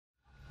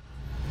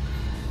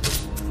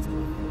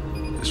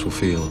This will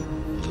feel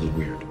a little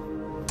weird.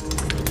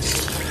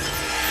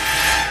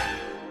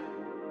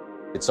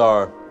 It's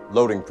our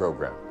loading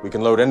program. We can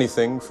load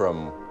anything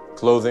from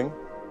clothing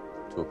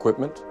to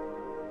equipment,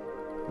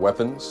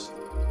 weapons,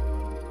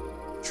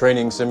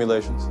 training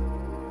simulations,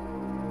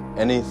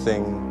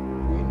 anything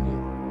we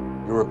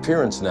need. Your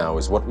appearance now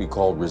is what we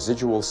call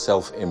residual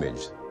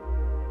self-image.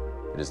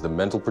 It is the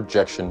mental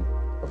projection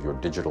of your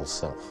digital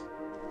self.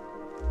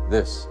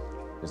 This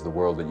is the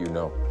world that you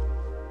know.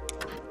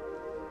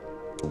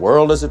 The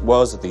world as it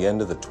was at the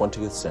end of the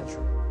 20th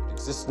century. It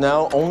exists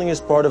now only as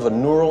part of a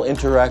neural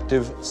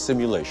interactive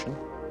simulation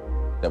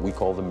that we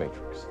call the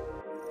Matrix.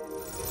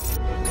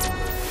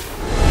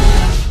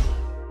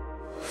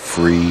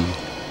 Free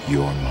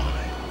your mind.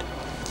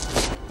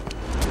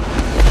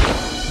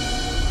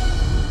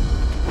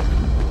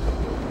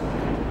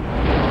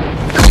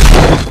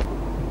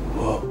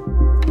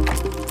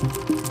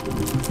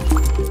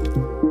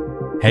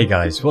 Hey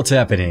guys, what's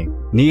happening?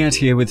 Niyat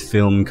here with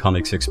Film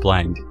Comics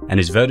Explained, and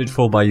is voted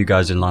for by you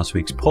guys in last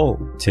week's poll.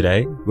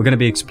 Today, we're going to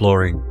be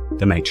exploring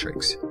The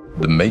Matrix.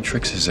 The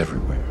Matrix is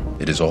everywhere.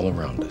 It is all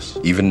around us.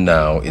 Even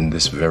now, in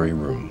this very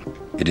room.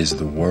 It is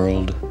the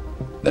world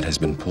that has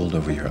been pulled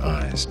over your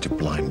eyes to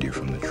blind you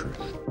from the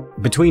truth.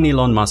 Between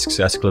Elon Musk's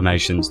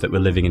exclamations that we're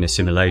living in a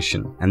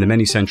simulation and the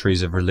many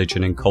centuries of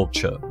religion and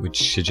culture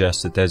which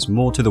suggest that there's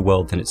more to the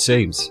world than it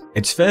seems,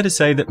 it's fair to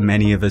say that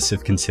many of us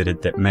have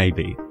considered that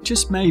maybe,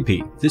 just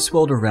maybe, this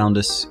world around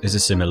us is a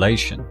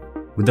simulation.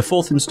 With the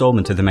fourth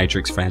installment of the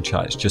Matrix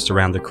franchise just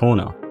around the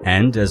corner,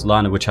 and as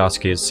Lana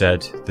Wachowski has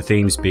said, the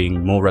themes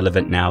being more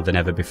relevant now than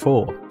ever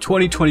before,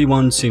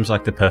 2021 seems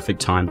like the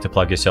perfect time to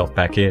plug yourself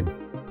back in.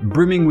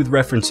 Brimming with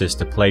references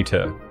to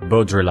Plato,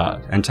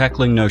 Baudrillard, and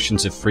tackling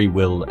notions of free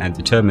will and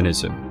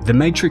determinism, The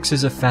Matrix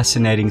is a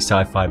fascinating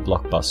sci-fi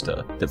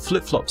blockbuster that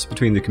flip-flops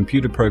between the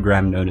computer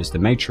program known as The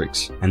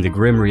Matrix and the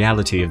grim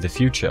reality of the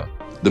future.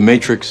 The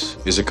Matrix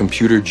is a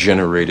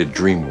computer-generated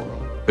dream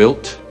world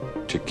built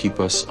to keep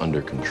us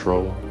under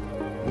control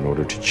in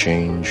order to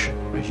change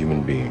a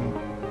human being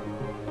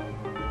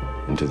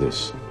into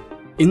this.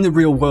 In the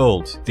real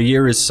world, the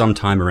year is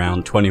sometime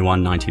around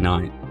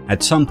 2199.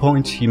 At some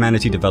point,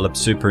 humanity developed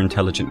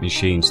super-intelligent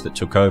machines that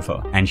took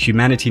over, and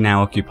humanity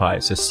now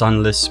occupies a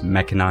sunless,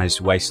 mechanized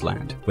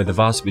wasteland where the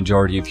vast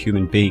majority of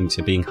human beings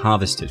are being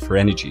harvested for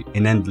energy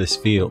in endless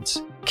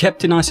fields.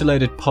 Kept in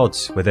isolated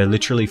pods where they're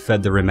literally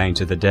fed the remains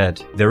of the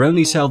dead, their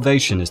only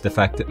salvation is the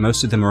fact that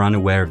most of them are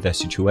unaware of their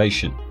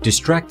situation,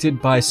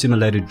 distracted by a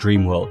simulated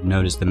dream world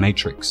known as the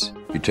Matrix.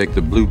 You take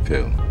the blue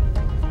pill,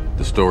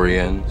 the story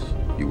ends,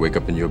 you wake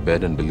up in your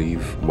bed and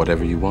believe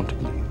whatever you want to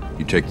believe.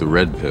 You take the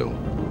red pill,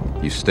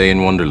 you stay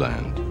in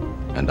Wonderland,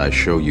 and I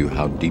show you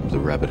how deep the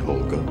rabbit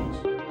hole goes.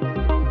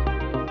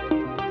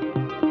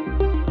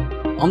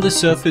 On the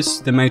surface,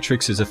 The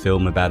Matrix is a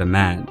film about a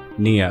man,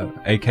 Neo,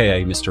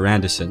 aka Mr.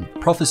 Anderson,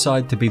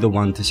 prophesied to be the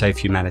one to save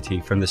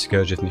humanity from the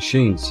scourge of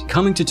machines,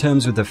 coming to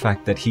terms with the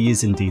fact that he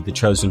is indeed the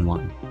chosen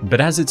one. But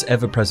as its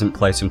ever-present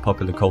place in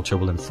popular culture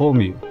will inform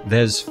you,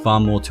 there's far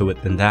more to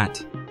it than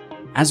that.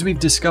 As we've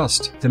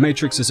discussed, The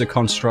Matrix is a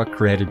construct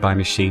created by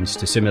machines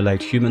to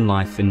simulate human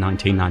life in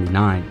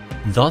 1999.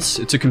 Thus,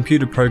 it's a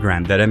computer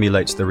program that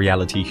emulates the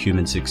reality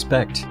humans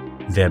expect.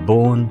 They're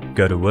born,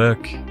 go to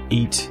work,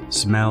 eat,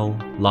 smell,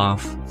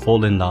 laugh,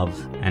 fall in love,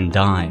 and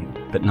die,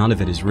 but none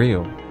of it is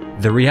real.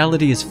 The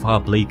reality is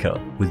far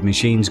bleaker, with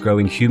machines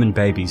growing human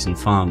babies in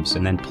farms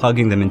and then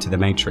plugging them into the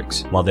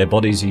Matrix, while their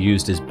bodies are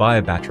used as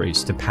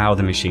biobatteries to power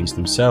the machines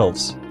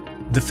themselves.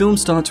 The film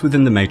starts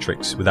within the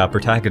Matrix, with our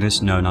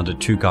protagonist known under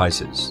two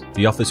guises,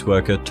 the office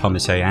worker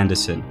Thomas A.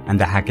 Anderson and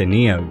the hacker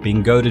Neo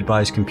being goaded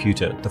by his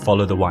computer to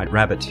follow the White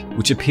Rabbit,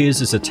 which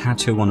appears as a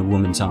tattoo on a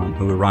woman's arm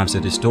who arrives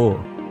at his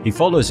door. He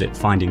follows it,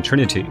 finding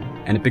Trinity,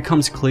 and it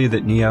becomes clear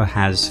that Neo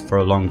has, for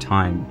a long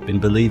time, been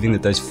believing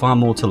that there's far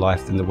more to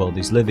life than the world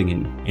he's living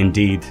in.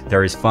 Indeed,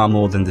 there is far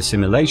more than the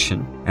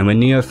simulation, and when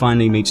Neo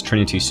finally meets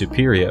Trinity's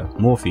superior,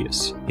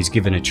 Morpheus, he's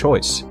given a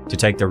choice to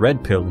take the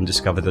red pill and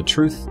discover the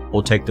truth,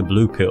 or take the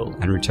blue pill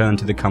and return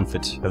to the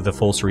comfort of the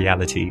false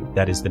reality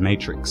that is the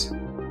Matrix.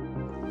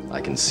 I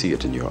can see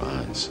it in your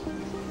eyes.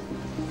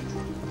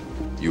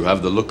 You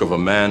have the look of a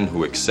man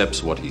who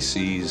accepts what he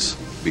sees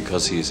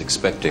because he is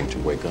expecting to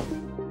wake up.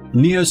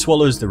 Neo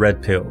swallows the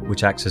red pill,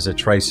 which acts as a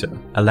tracer,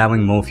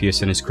 allowing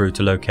Morpheus and his crew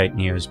to locate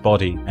Neo's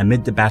body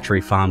amid the battery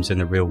farms in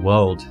the real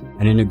world.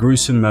 And in a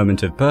gruesome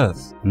moment of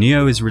birth,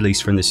 Neo is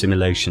released from the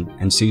simulation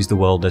and sees the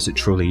world as it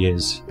truly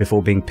is,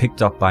 before being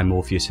picked up by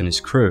Morpheus and his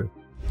crew.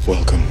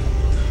 Welcome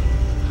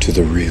to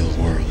the real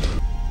world.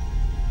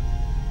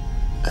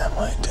 Am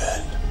I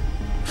dead?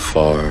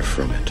 Far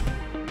from it.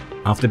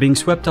 After being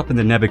swept up in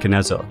the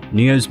Nebuchadnezzar,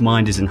 Neo's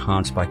mind is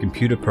enhanced by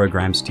computer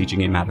programs teaching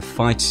him how to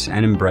fight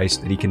and embrace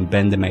that he can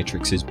bend the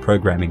Matrix's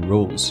programming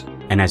rules.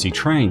 And as he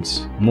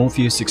trains,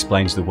 Morpheus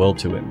explains the world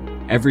to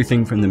him.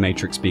 Everything from the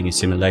Matrix being a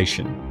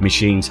simulation,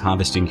 machines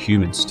harvesting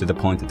humans to the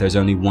point that there's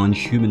only one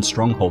human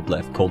stronghold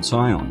left called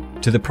Zion,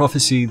 to the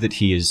prophecy that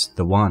he is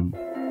the One.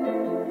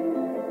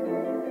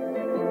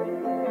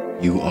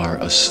 You are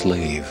a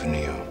slave,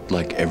 Neo.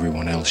 Like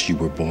everyone else, you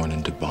were born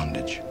into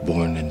bondage.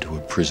 Born into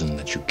a prison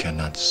that you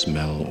cannot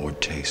smell or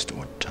taste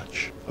or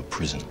touch. A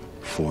prison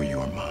for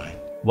your mind.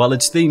 While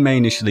its theme may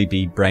initially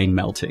be brain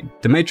melting,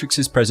 The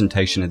Matrix's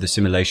presentation of the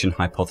simulation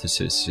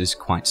hypothesis is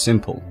quite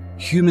simple.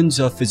 Humans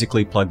are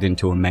physically plugged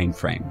into a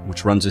mainframe,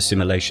 which runs a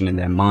simulation in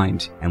their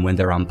mind, and when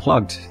they're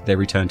unplugged, they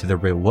return to the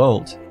real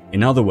world.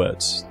 In other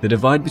words, the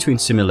divide between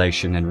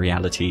simulation and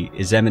reality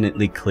is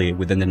eminently clear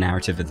within the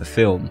narrative of the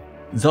film.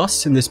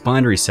 Thus, in this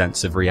binary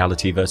sense of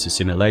reality versus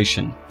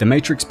simulation, The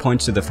Matrix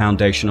points to the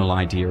foundational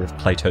idea of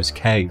Plato's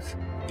cave.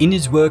 In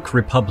his work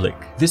Republic,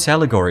 this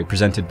allegory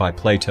presented by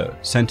Plato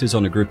centers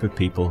on a group of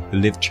people who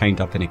live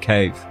chained up in a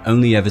cave,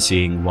 only ever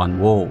seeing one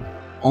wall.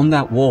 On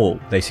that wall,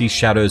 they see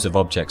shadows of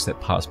objects that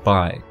pass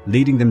by,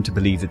 leading them to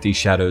believe that these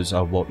shadows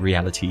are what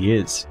reality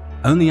is.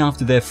 Only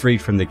after they're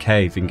freed from the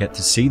cave and get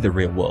to see the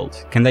real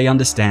world can they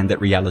understand that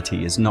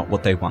reality is not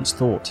what they once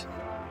thought.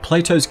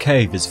 Plato's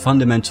cave is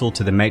fundamental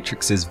to the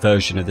Matrix's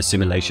version of the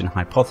simulation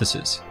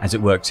hypothesis, as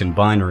it works in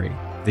binary.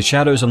 The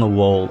shadows on the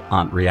wall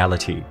aren't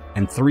reality,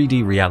 and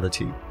 3D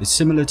reality is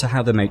similar to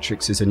how the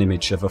Matrix is an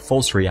image of a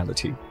false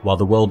reality, while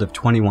the world of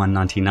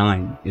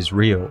 2199 is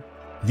real.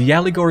 The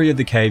allegory of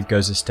the cave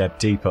goes a step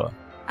deeper.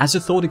 As a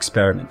thought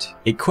experiment,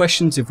 it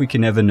questions if we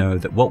can ever know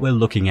that what we're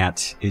looking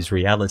at is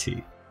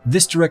reality.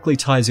 This directly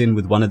ties in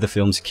with one of the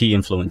film's key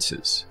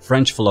influences,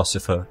 French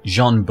philosopher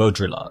Jean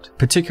Baudrillard,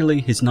 particularly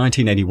his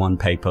 1981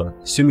 paper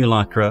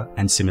Simulacra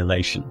and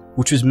Simulation,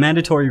 which was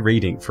mandatory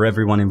reading for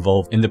everyone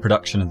involved in the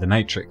production of The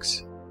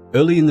Matrix.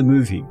 Early in the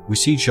movie, we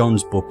see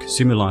Jean's book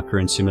Simulacra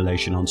and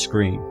Simulation on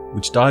screen,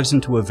 which dives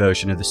into a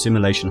version of the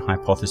simulation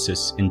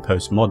hypothesis in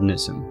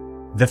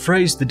postmodernism. The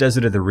phrase "the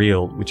desert of the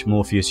real," which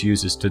Morpheus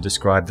uses to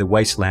describe the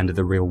wasteland of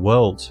the real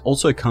world,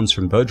 also comes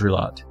from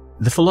Baudrillard.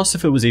 The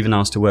philosopher was even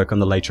asked to work on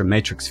the later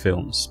Matrix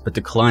films, but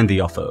declined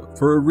the offer,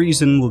 for a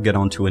reason we'll get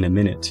onto in a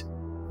minute.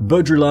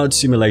 Baudrillard's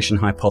simulation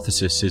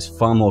hypothesis is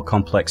far more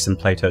complex than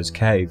Plato's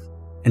cave.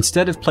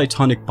 Instead of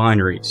Platonic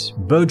binaries,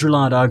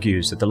 Baudrillard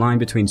argues that the line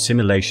between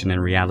simulation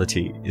and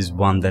reality is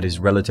one that is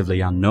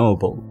relatively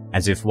unknowable,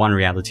 as if one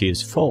reality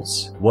is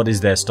false, what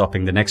is there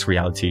stopping the next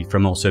reality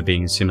from also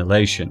being a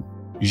simulation?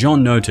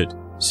 Jean noted,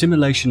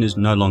 simulation is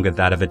no longer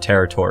that of a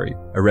territory,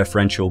 a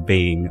referential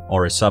being,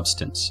 or a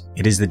substance.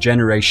 It is the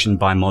generation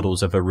by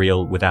models of a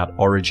real without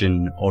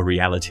origin or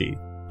reality,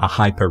 a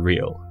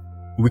hyper-real.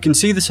 We can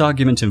see this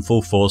argument in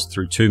full force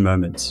through two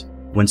moments.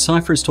 When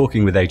Cypher is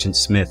talking with Agent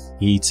Smith,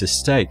 he eats a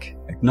steak,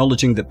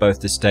 acknowledging that both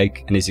the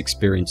steak and his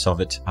experience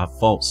of it are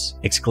false,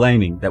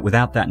 exclaiming that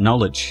without that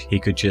knowledge, he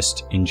could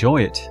just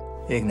enjoy it.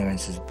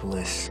 Ignorance is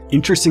bliss.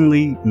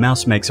 Interestingly,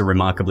 Mouse makes a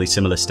remarkably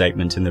similar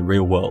statement in the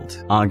real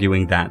world,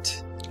 arguing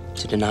that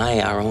to deny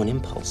our own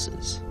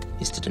impulses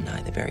is to deny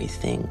the very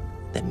thing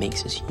that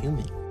makes us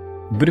human.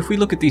 But if we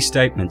look at these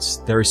statements,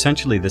 they're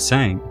essentially the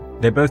same.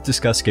 They both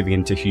discuss giving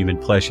in to human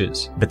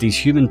pleasures, but these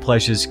human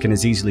pleasures can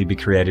as easily be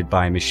created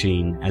by a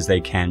machine as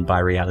they can by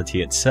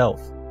reality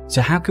itself.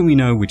 So how can we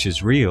know which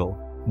is real?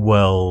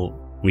 Well,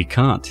 we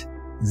can't.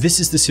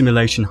 This is the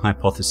simulation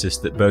hypothesis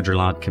that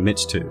Baudrillard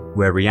commits to,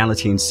 where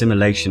reality and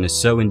simulation are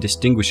so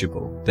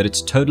indistinguishable that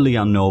it's totally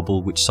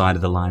unknowable which side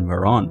of the line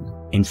we're on.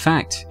 In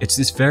fact, it's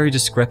this very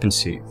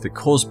discrepancy that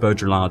caused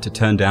Baudrillard to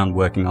turn down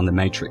working on The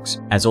Matrix,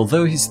 as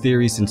although his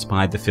theories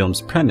inspired the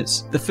film's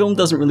premise, the film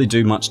doesn't really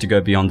do much to go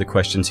beyond the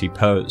questions he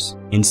posed,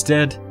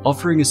 instead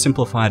offering a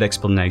simplified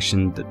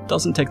explanation that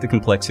doesn't take the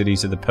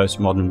complexities of the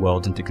postmodern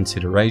world into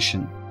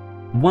consideration.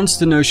 Once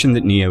the notion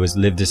that Neo has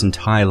lived his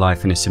entire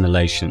life in a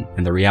simulation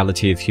and the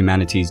reality of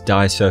humanity's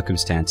dire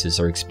circumstances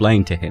are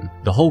explained to him,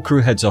 the whole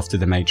crew heads off to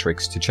the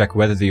Matrix to check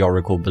whether the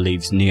Oracle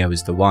believes Neo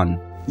is the one.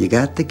 You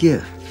got the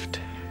gift,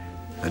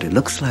 but it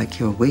looks like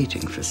you're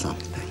waiting for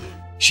something.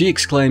 She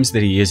exclaims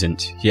that he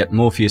isn't, yet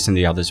Morpheus and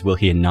the others will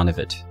hear none of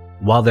it.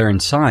 While they're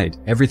inside,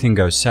 everything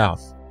goes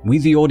south. We,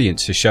 the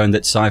audience, are shown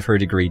that Cypher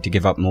had agreed to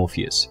give up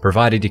Morpheus,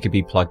 provided he could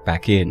be plugged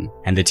back in,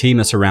 and the team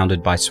are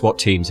surrounded by SWAT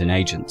teams and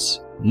agents.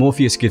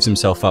 Morpheus gives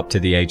himself up to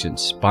the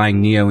agents,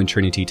 buying Neo and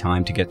Trinity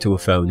time to get to a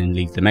phone and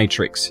leave the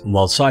Matrix,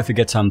 while Cypher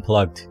gets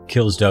unplugged,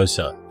 kills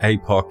Dosa,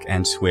 APOC,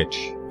 and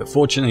Switch, but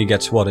fortunately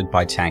gets swatted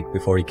by Tank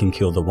before he can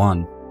kill the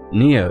One.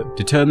 Neo,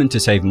 determined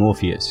to save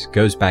Morpheus,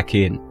 goes back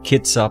in,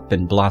 kits up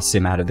and blasts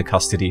him out of the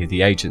custody of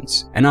the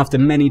agents, and after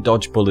many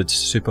dodge bullets,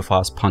 super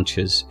fast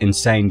punches,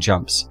 insane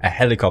jumps, a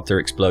helicopter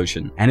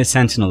explosion, and a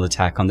sentinel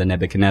attack on the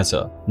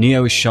Nebuchadnezzar,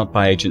 Neo is shot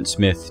by Agent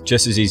Smith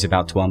just as he's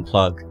about to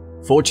unplug.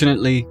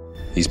 Fortunately,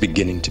 he's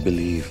beginning to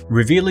believe.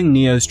 Revealing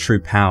Neo's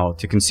true power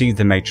to conceive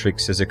the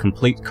Matrix as a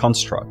complete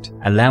construct,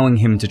 allowing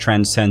him to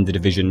transcend the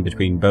division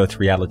between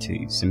both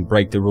realities and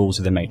break the rules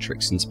of the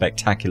Matrix in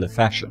spectacular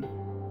fashion.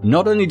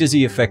 Not only does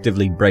he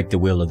effectively break the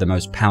will of the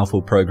most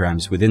powerful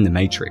programs within the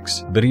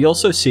Matrix, but he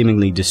also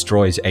seemingly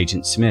destroys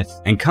Agent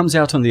Smith and comes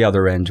out on the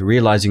other end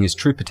realizing his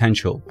true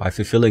potential by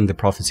fulfilling the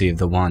prophecy of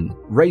the One,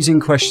 raising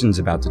questions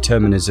about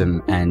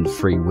determinism and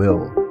free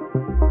will.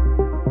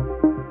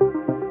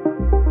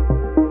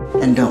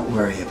 And don't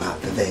worry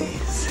about the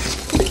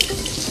vase.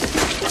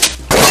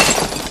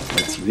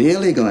 It's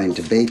really going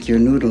to bake your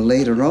noodle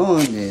later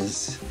on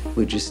is,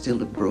 would you still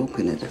have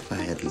broken it if I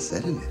hadn't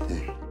said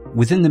anything?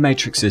 Within the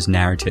Matrix's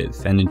narrative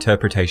and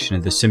interpretation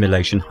of the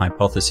simulation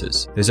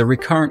hypothesis, there's a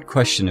recurrent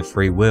question of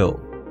free will.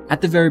 At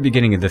the very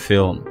beginning of the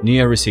film,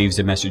 Neo receives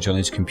a message on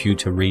his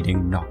computer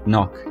reading knock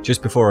knock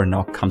just before a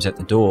knock comes at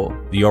the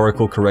door. The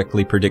Oracle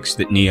correctly predicts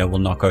that Neo will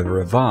knock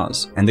over a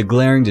vase, and the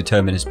glaring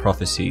determinist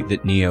prophecy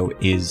that Neo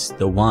is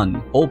the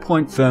one all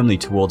point firmly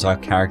towards our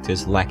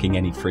characters lacking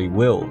any free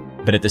will.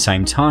 But at the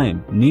same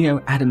time, Neo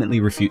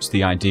adamantly refutes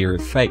the idea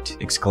of fate,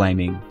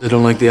 exclaiming, "I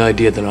don't like the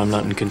idea that I'm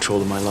not in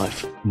control of my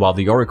life." While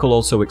the Oracle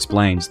also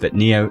explains that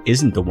Neo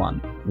isn't the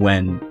one,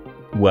 when,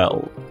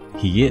 well,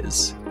 he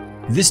is.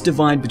 This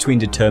divide between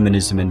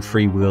determinism and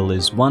free will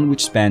is one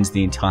which spans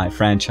the entire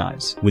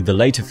franchise, with the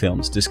later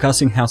films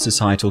discussing how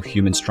societal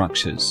human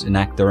structures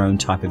enact their own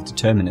type of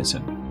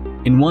determinism.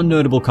 In one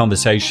notable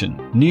conversation,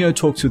 Neo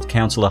talks with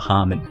Counselor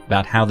Harmon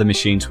about how the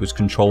machines which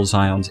control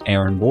Zion's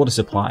air and water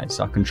supplies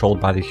are controlled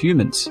by the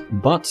humans,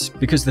 but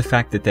because the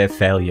fact that their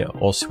failure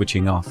or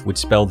switching off would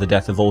spell the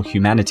death of all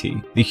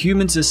humanity, the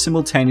humans are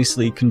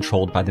simultaneously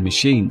controlled by the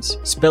machines,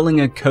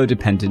 spelling a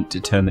codependent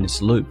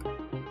determinist loop.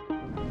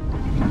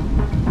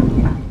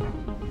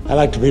 I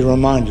like to be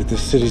reminded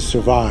this city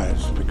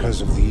survives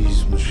because of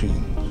these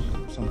machines.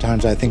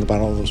 Sometimes I think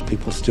about all those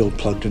people still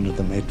plugged into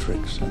the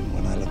Matrix, and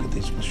when I look at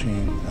these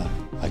machines,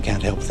 I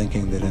can't help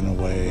thinking that in a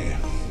way,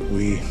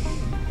 we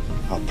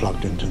are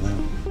plugged into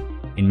them.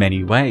 In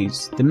many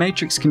ways, the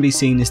Matrix can be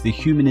seen as the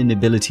human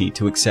inability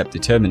to accept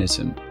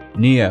determinism.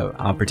 Neo,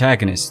 our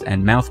protagonist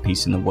and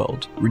mouthpiece in the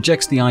world,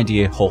 rejects the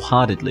idea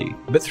wholeheartedly,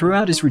 but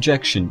throughout his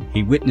rejection,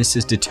 he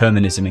witnesses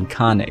determinism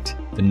incarnate,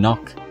 the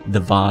knock, the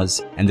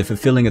vase, and the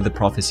fulfilling of the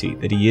prophecy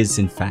that he is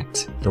in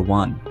fact the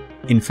one.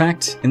 In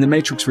fact, in The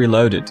Matrix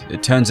Reloaded,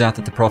 it turns out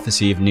that the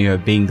prophecy of Neo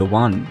being the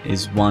one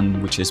is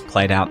one which has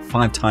played out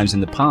 5 times in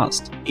the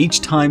past,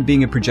 each time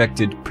being a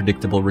projected,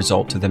 predictable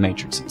result of the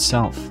Matrix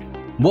itself.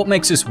 What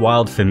makes this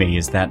wild for me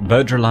is that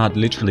Baudrillard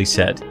literally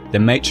said, "The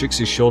Matrix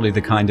is surely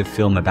the kind of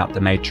film about the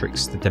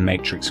Matrix that the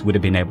Matrix would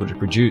have been able to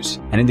produce,"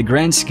 and in the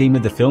grand scheme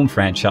of the film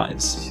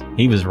franchise,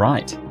 he was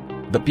right.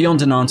 But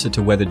beyond an answer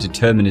to whether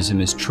determinism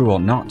is true or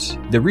not,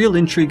 the real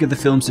intrigue of the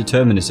film's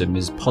determinism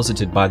is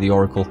posited by the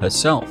Oracle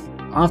herself.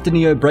 After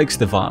Neo breaks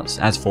the vase,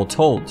 as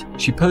foretold,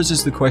 she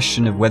poses the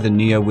question of whether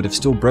Neo would have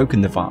still broken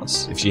the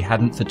vase if she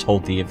hadn't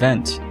foretold the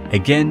event.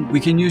 Again,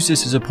 we can use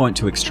this as a point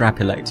to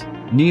extrapolate.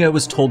 Neo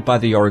was told by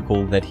the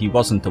Oracle that he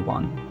wasn't the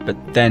one, but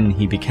then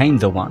he became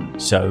the one,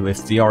 so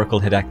if the Oracle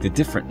had acted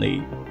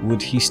differently,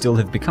 would he still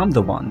have become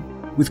the one?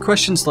 With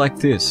questions like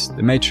this,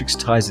 the Matrix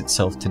ties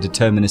itself to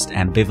determinist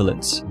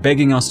ambivalence,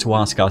 begging us to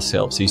ask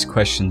ourselves these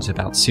questions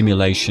about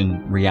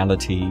simulation,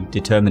 reality,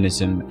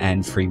 determinism,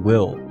 and free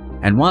will.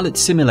 And while it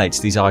simulates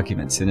these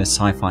arguments in a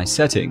sci-fi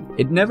setting,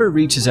 it never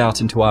reaches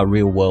out into our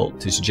real world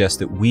to suggest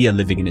that we are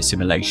living in a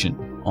simulation,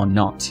 or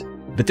not.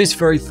 But this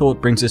very thought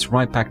brings us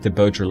right back to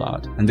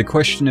Baudrillard, and the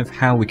question of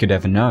how we could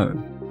ever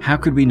know. How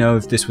could we know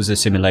if this was a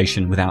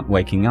simulation without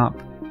waking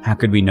up? How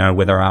could we know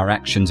whether our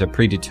actions are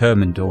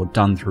predetermined or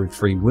done through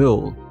free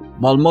will?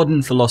 While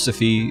modern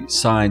philosophy,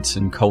 science,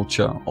 and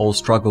culture all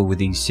struggle with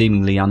these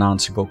seemingly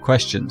unanswerable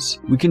questions,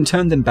 we can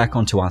turn them back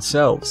onto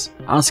ourselves,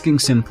 asking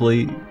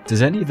simply,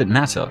 does any of it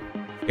matter?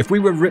 If we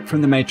were ripped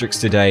from the Matrix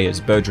today, as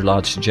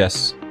Baudrillard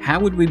suggests, how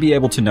would we be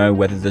able to know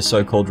whether the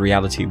so-called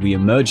reality we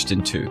emerged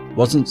into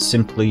wasn't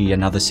simply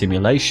another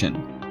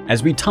simulation?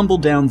 As we tumble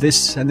down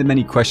this and the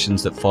many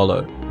questions that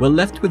follow, we're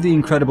left with the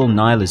incredible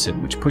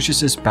nihilism which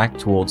pushes us back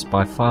towards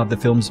by far the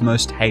film's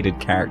most hated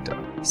character,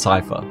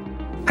 Cypher.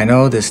 I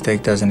know this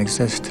steak doesn't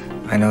exist.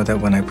 I know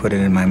that when I put it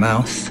in my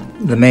mouth,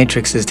 the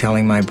Matrix is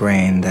telling my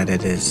brain that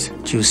it is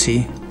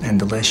juicy and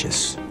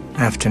delicious.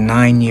 After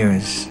 9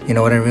 years, you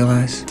know what I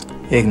realized?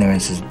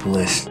 Ignorance is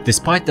bliss.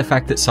 Despite the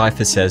fact that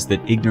Cypher says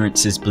that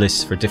ignorance is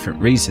bliss for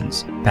different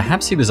reasons,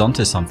 perhaps he was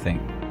onto something.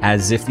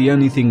 As if the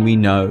only thing we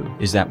know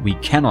is that we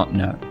cannot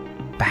know.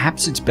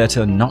 Perhaps it's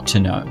better not to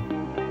know.